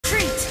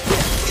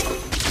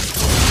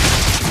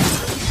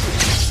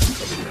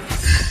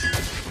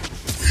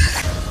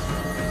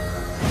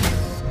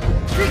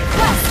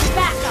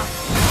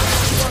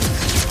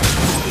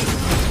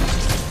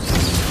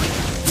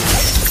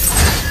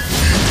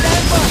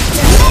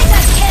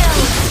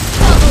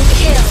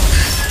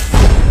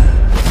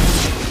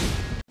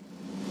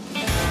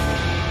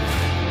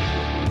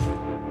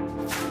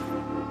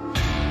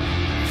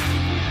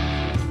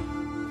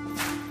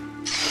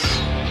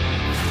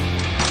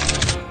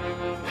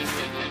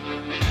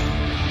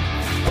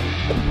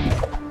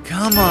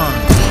Come on.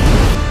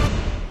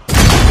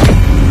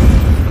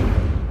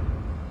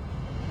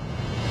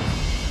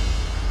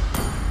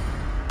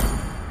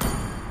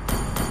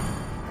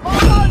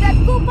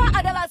 Popol&kupa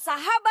adalah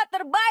sahabat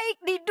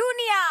terbaik di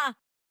dunia.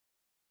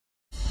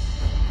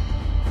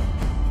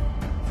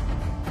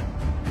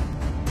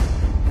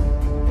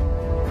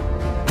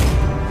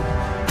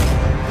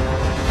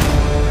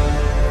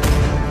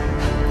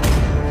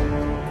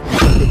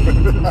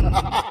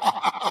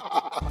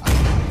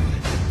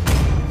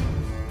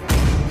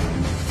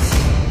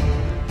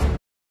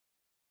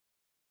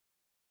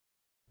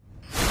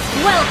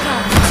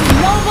 Welcome to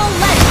Mobile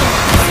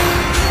Legends!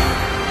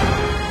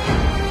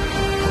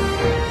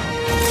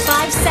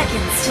 5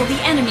 seconds till the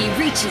enemy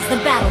reaches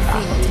the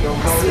battlefield.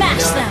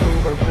 Smash them!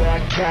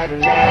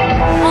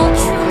 All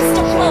troops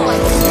deployed!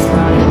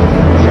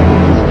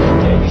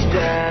 Baby's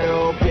dead,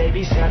 oh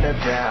baby's hella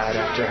bad.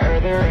 After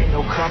her there ain't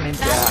no coming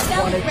back.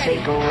 Wanna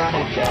take a run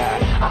at that.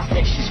 I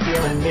think she's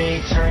feeling me,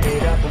 turn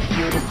it up a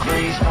few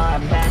degrees. My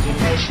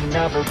imagination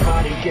of her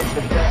body gets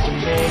the best of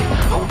me.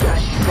 Oh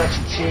gosh, she's such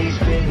a tease,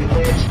 baby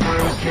lips,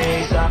 bruised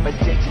knees. I'm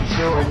addicted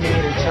to her,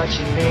 need her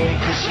touching me.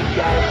 Cause she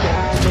got a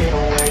bad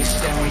little waist,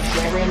 and we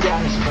tearing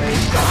down this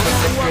place. I'm a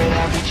liquid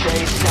every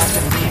chase, got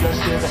the needles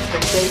to the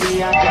face.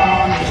 Baby, I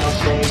don't need no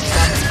space.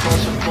 I'm too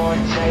close for a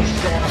taste,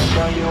 and I'll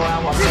show you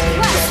how I make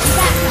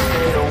everything is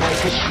fit away.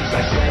 Cause she's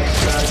like sex,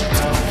 drugs,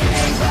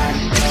 cocaine, black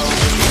snow.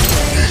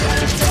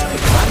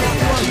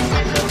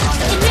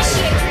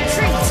 Initiate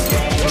retreat!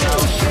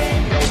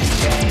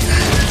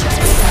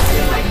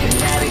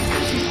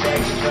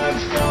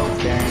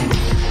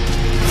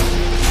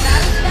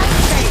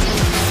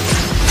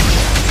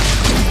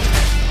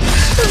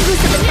 Tunggu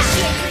sebentar!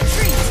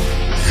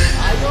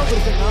 Ayo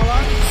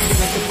berkenalan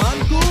dengan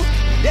temanku,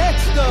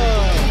 Dexter.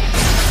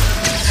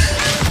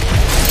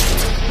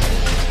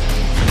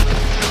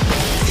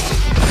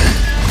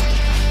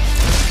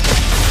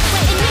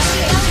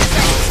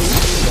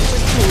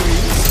 Pencuri?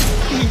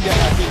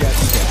 Tidak.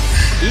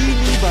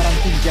 Ini barang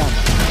pinjaman.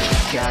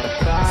 Got a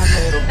fine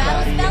little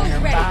body and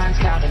her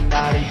mind's kinda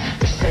naughty.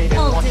 They say that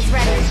once you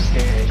taste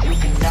it, you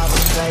can never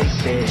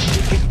replace it. She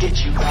could get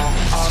you out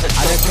all the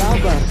Ada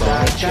kabar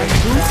bahwa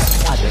candu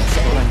ada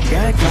seorang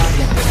gadis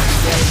yang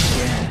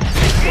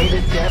They say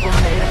the devil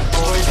made up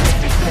for his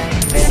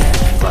entertainment,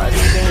 but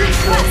even if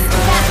you're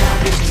mine,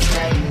 I didn't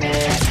name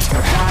it.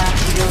 Her high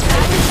heels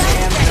make a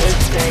damn good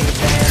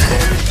statement.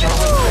 There is no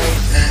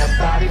replacement, a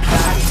body,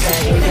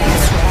 baby.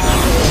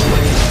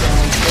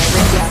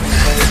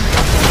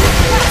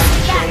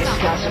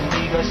 Got some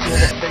egos to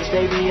the face,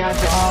 baby, I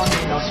don't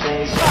need no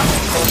space.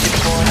 Close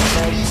your corner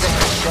face, and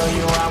I'll show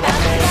you how I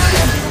make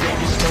everything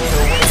just made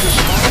away. Cause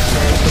you wanna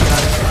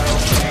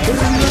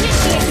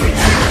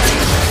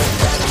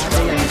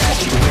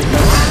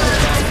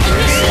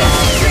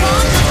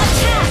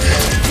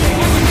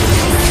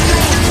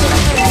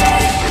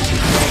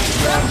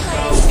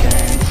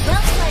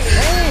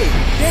Hey,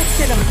 Dex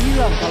sedang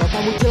bilang kalau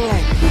kamu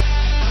jelek.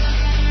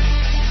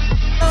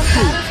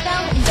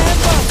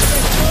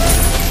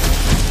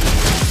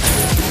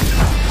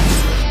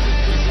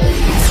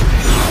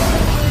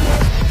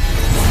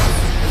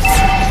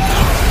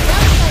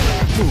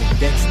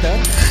 Dexter.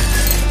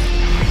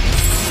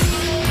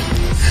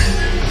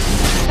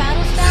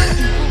 Battle spell and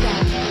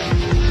cooldown.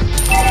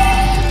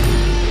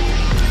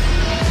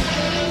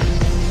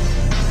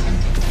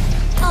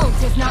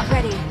 Ult is not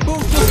ready.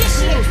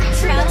 Initiate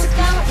battle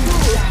spell and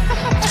cooldown.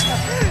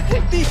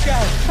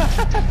 Hentikan.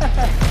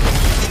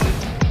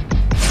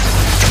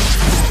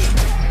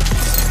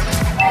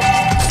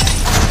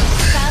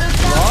 Battle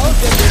spell Wow,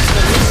 dan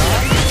Dexter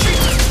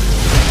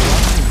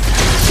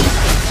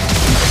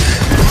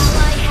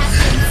ally has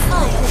been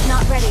ult is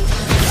not ready.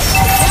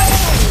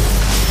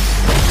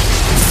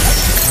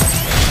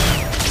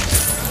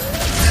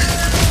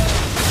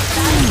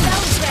 Battle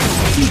spell is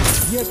ready.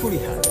 dia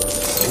kulihat.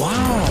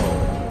 Wow,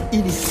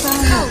 ini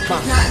sangat Ult is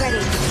bagus. not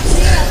ready.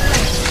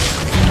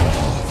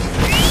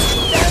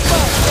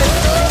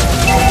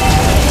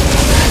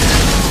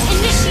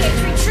 Initiate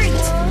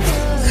retreat.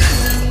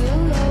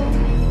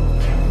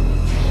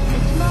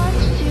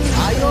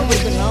 Ayo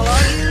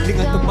berkenalan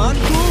dengan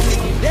temanku,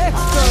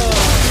 Dexter.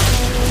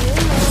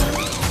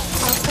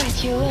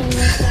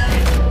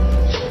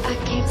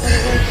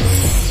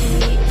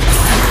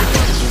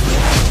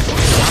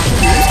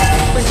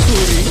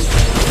 Pencuri?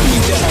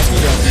 Tidak.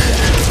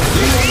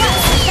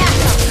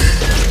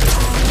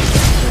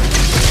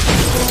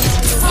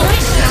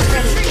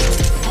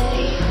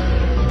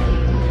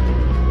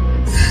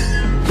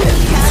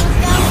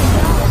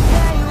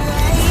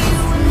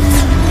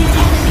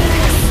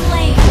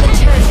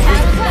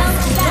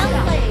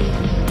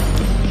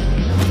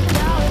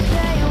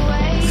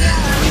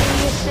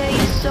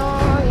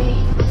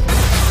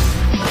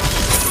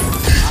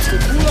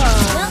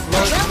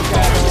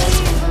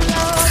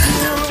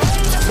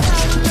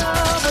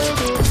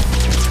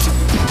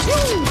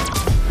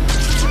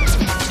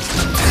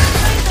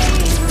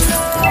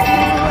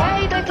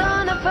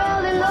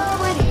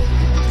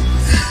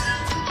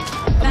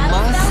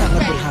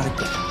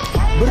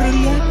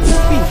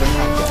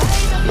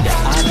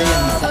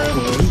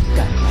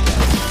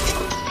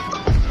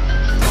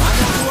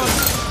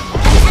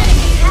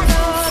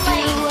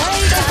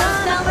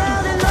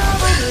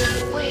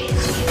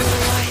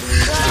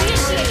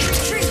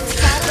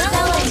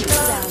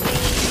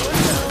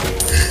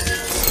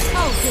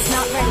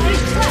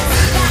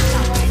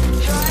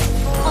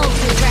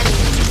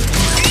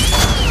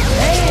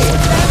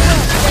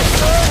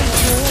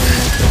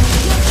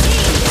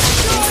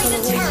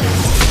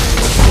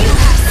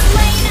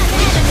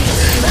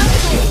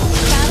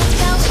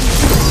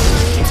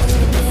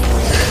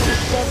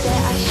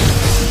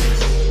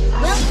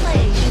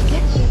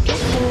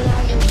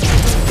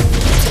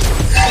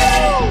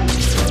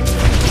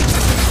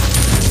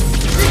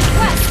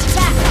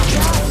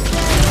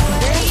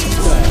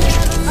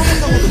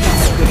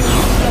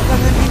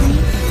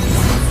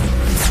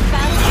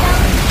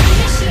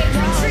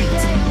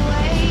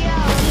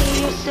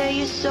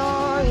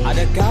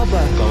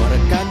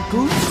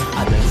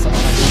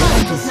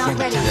 not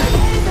ready.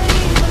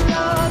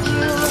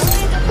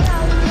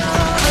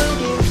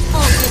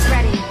 Ult is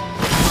ready.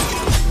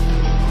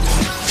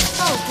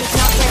 Ult is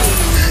not ready.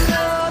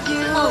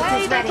 Ult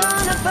is ready.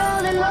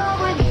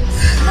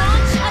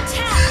 Launch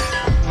attack.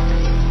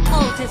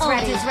 Ult is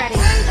ready. Ult is ready.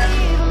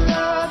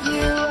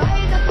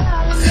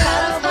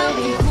 Battle spell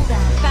in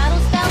cooldown.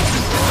 Battle spell in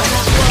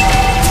cooldown.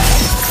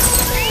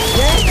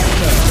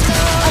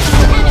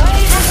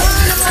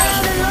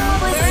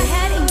 We're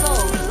ahead in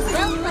gold.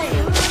 Well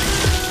played.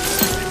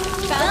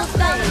 Battle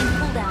spell in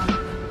cooldown.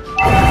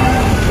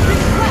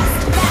 Request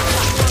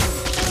backup.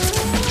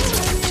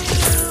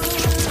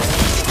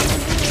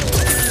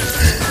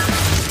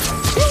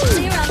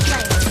 Clear up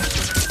lane.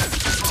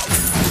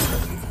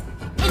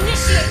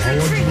 Initiate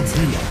retreat.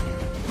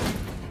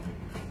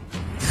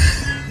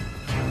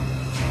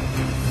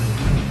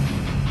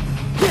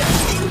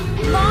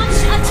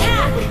 Launch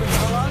attack.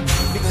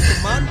 Dengan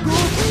temanku,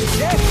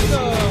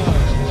 Dexter.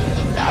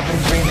 I've been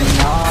dreaming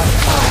on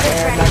my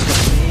head like a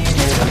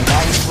demon. The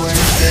nights were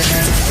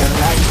spinning, the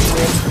lights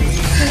with me.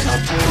 I'll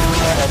do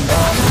what I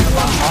love till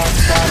my heart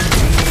starts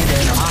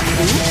beating. I'm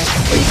feeling it.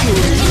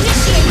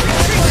 Initiate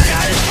retreat.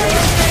 Gotta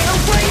stay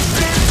away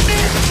from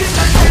this.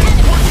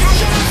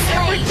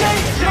 Every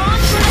day.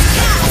 Launch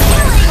attack.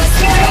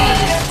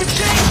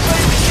 Killing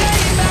spree.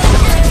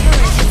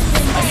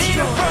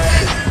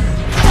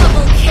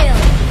 Double kill.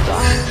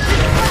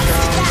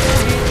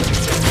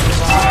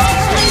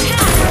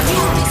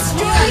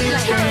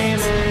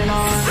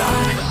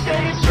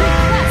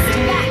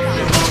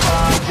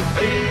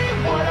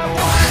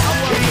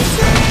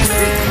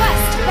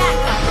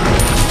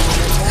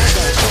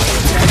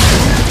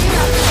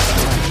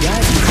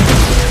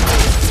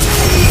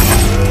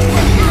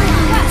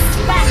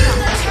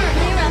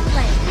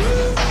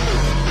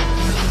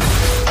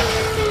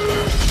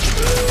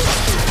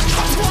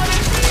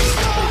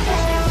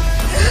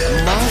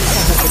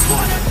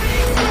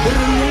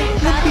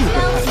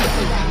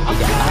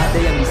 Ada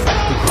yang bisa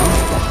aku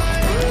berikan.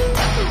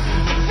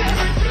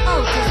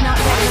 Ult is not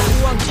ready.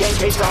 Game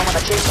face on when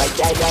I chase like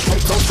that. Yeah, I play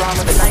so strong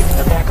with a knife in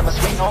the back. I'ma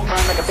swing home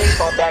run like a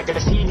baseball bat.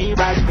 Gonna see me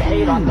rise, you can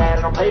hate on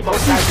that. I don't play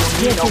both sides,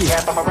 you need no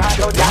cap. I'm a ride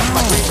or die,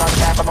 my dreams on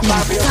tap. I'm a fly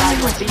real high,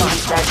 you see me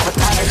stack. I'm a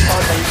time and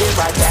pause, now you get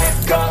right back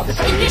up. This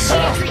ain't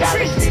up, got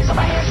these things on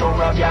my hands so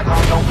rough. Yeah, I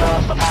call no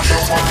love, but I'm the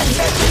one.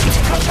 That shit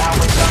can come down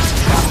with guns.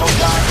 I'm no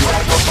done, what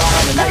I go far.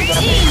 And now you're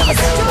gonna be I'm a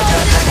barrel of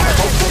guns. I gotta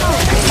go for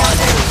it, ain't my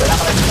name, but I'm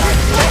gonna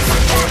start.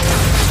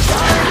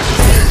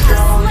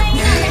 Slain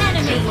an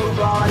enemy. Move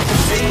on to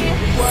be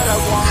what I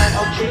want.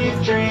 I'll keep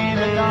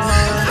dreaming on.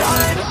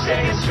 Trying to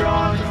stay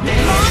strong.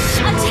 Launch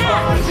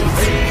attack. To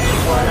be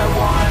what I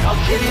want. I'll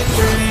keep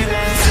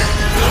dreaming.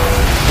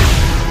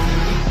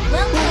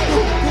 Well played.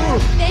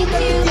 Thank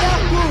you.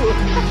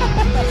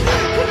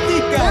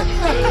 Hentikan.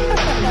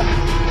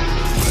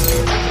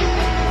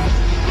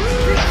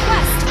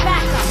 Request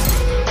backup.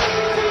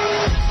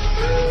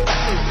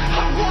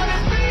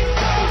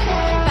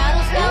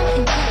 Battle spell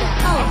in cooldown.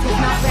 Ult is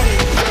not ready.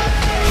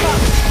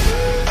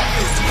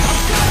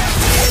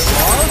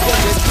 Launch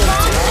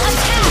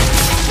attack.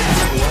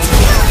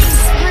 Killing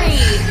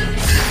spree.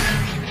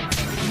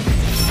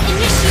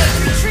 Initiate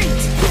retreat.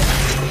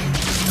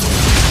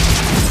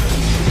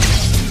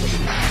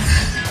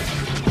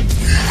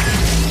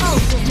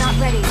 Ult is not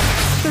ready.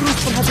 Terus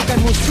perhatikan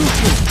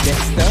musuhku,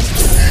 Dexter.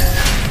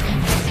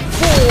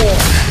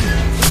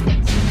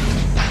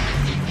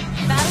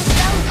 Battle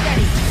spell is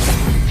ready.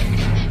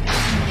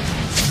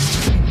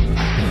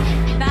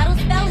 Battle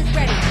spell is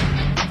ready.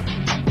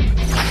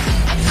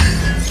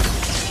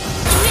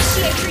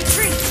 Initiate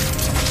retreat.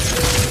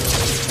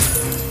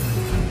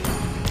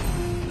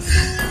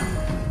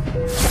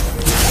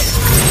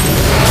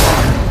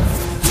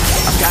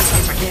 I've got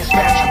things I can't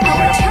scratch. I'm Our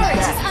gonna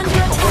turret is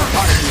under attack.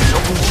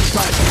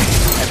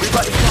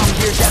 Everybody come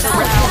here, gather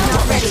round.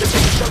 Not ready. The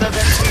big show that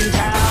that's in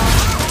town.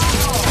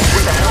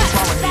 What the hell's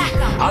wrong with me?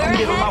 Backup. I don't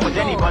get along with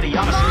anybody,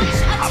 honestly.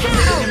 I've been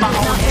living in my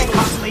own head,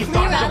 constantly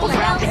thoughts circle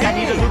around. Think I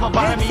need to move my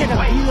bottom Dexter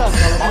way. bilang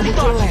kalau All kamu these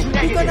thoughts jelek, is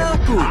bukan negative.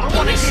 aku. I don't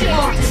wanna get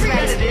lost, it's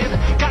repetitive.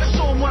 Gotta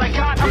show 'em what I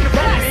got, I'm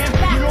competitive.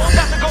 You know I'm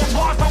about to go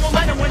far, so I won't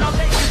let 'em win. I'll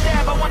take a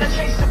stab, I wanna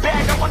chase the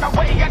bag. I wanna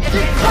way, I can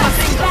change my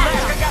things to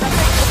lack. I gotta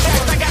face the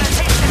facts, I gotta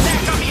take the back.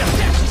 Got me a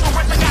step, so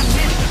rest I got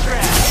this to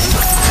strap.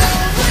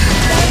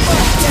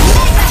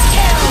 Mega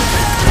kill.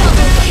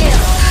 Double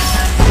kill.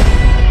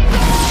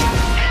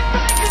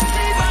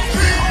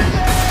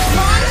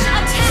 Launch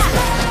attack.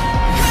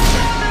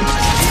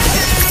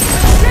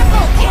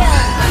 Triple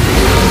kill.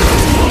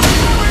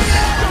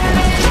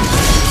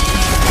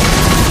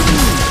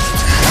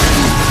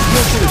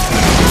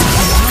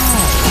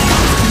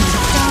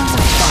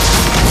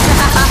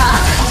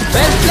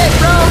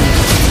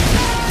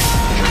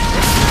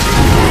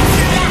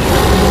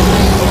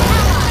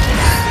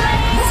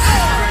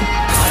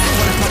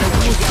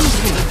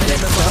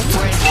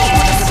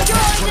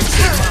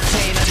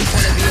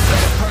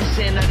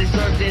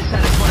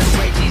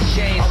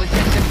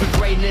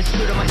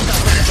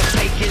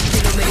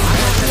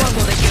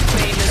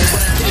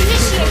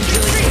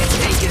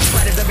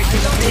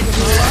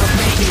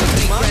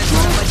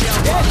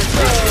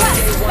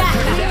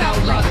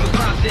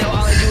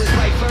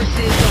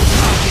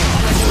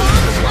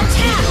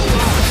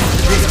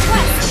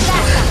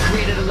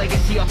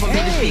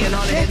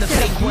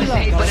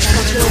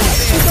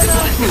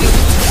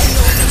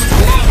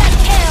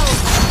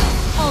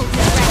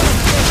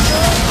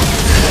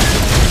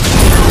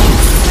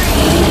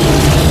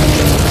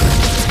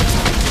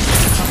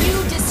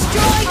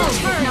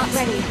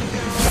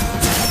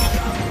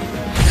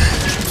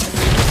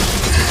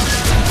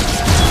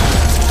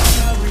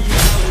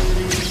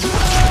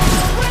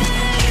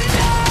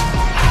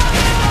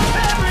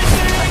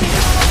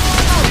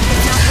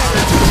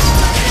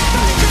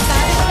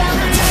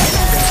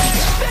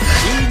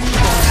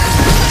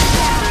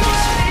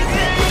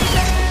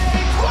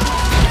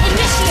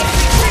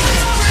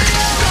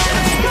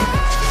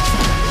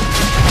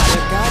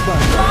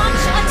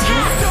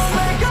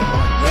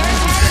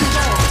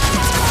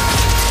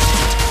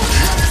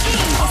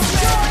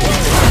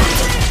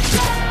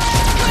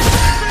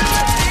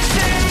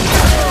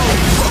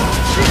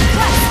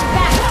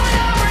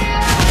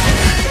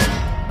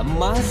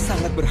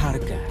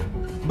 berharga.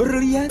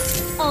 Berlian.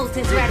 Ult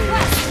is ready.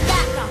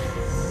 Back up.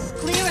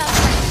 Clear up.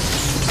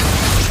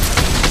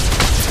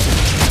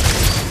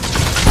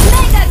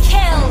 Mega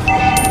kill!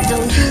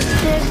 Don't you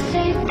dare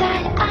say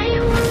that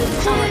I want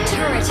to. Our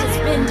turret has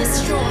been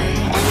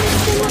destroyed.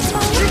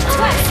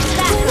 Request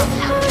backup.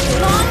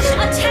 Launch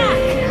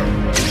attack.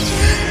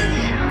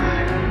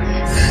 Launch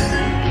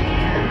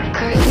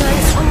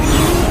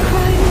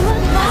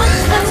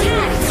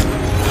attack.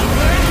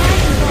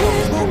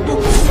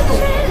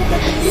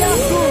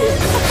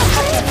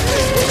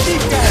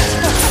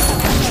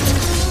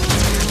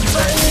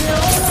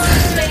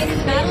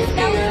 Battle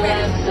spell is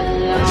ready.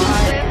 Launch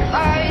attack.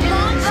 Battle spell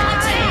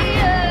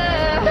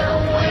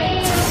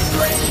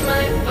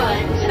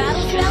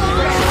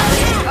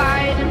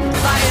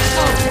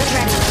is ready. Ult is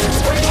ready. Launch attack.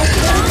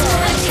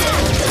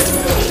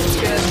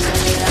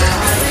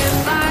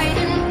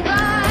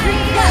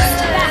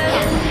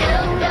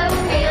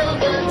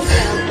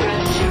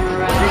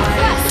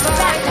 Request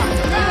backup.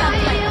 Request backup.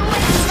 Clear up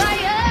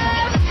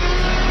lane.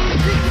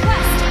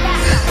 Request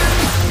backup.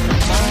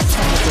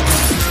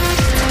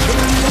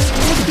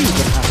 Lebih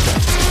berharga.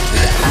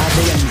 Tidak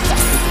ada yang bisa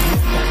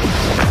dikira.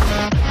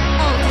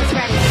 Ult is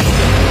ready.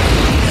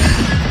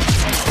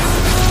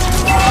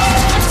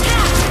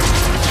 Attack.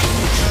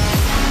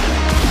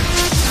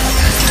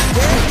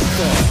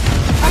 Dexter.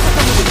 Apakah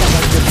kamu bisa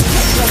bergerak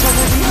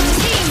bersama dia?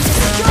 Team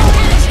destroy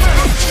and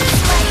turret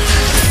slain.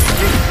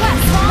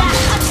 Request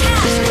launch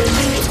attack.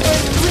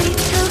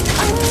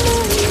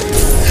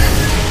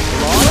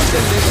 Claude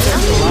dan Dexter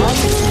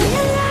selalu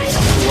siap.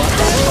 Buat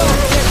apa?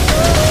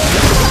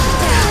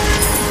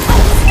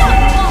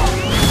 Unstoppable.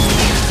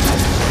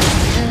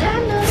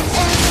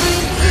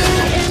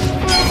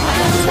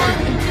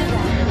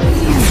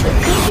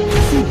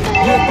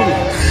 Dia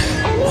telah.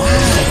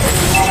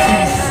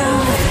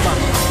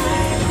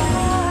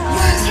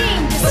 Your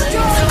team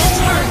destroyed the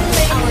turret.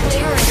 Our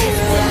turret has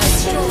been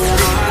destroyed.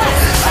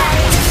 Request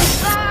backup.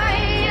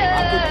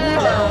 Aku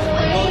pulang.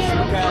 Bos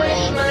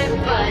sekarang.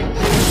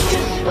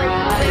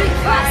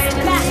 Request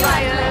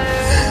backup.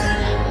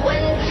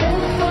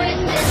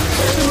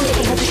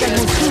 Perhatikan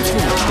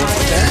musuhnya,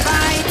 Dexter.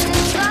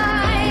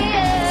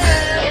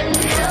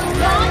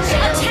 Launch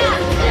attack.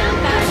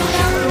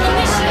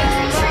 Initiate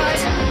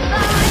retreat.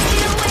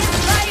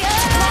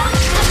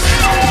 Launch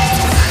attack.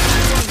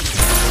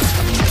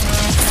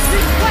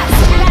 Request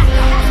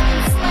backup.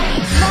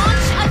 Slain.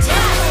 Launch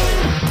attack.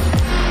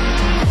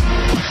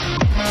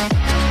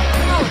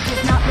 Ult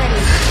is not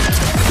ready.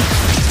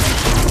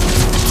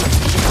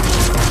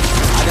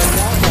 Ada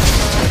nama.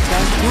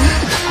 Rekanku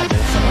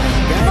adalah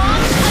seorang gadis.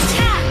 Launch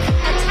attack.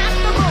 Attack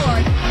the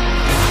Lord.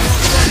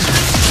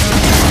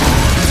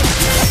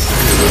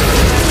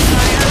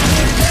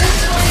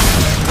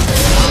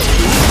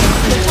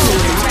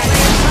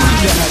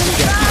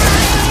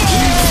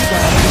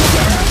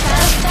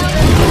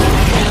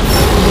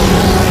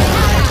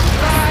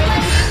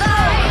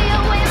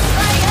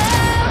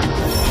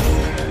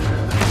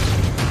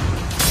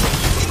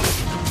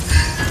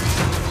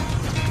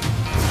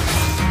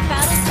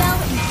 Battle cell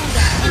and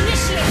CLUDE.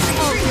 Initiate.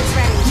 Ult is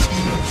ready.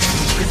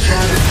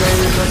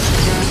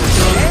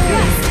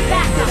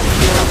 Backup.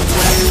 Double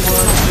kill.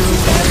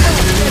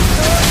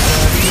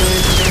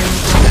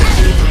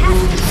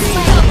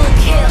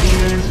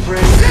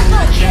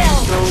 Triple kill.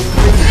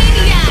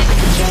 Maniac.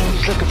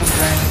 Looking for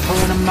pain,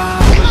 pulling a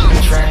mile, pushing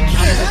the train.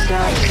 Under the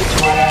sky, stick to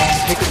my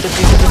lane. Pick up the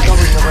pieces and go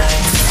in the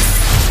rain.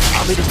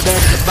 I'll be the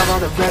best above all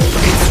the rest.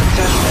 Believe in the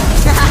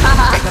testament.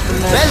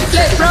 Well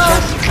played, bro.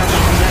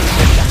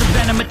 The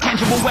venom, a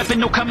tangible weapon,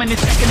 no coming in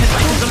second. This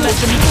life is a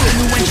lesson. You put a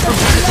new engine from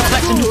practice to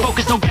flex. A new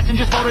focus, no guessing,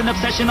 just hold an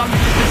obsession. All you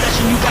is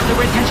possession. You got the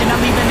attention.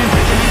 I'm leaving in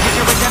prison and take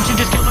your redemption.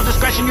 Just kill no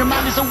discretion. Your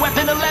mind is a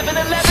weapon. 11,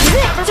 11.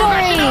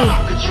 Victory.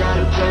 Could try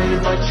to play,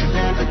 but you're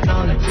never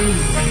gonna be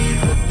me.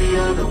 Look the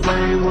other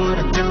way, what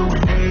I'm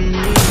doing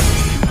ain't easy.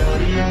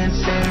 Bloody hands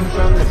stand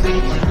from the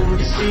people who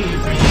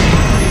deceive me.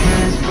 Bloody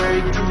hands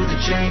break through the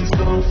chains,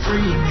 go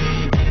free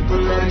me.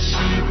 People like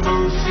sheep,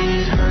 move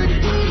feet, hurt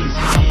it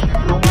easy.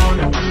 Don't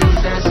wanna lose,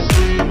 that's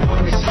asleep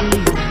when they see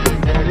me.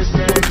 Better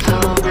stand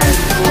tall,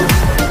 ready for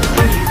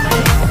free me.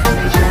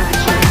 They try to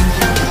change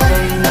you,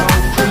 say no,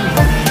 free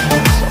me.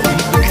 So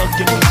he's been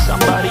looking for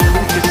somebody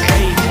who could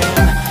save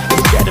him,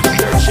 instead of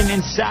searching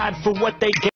inside for what they get.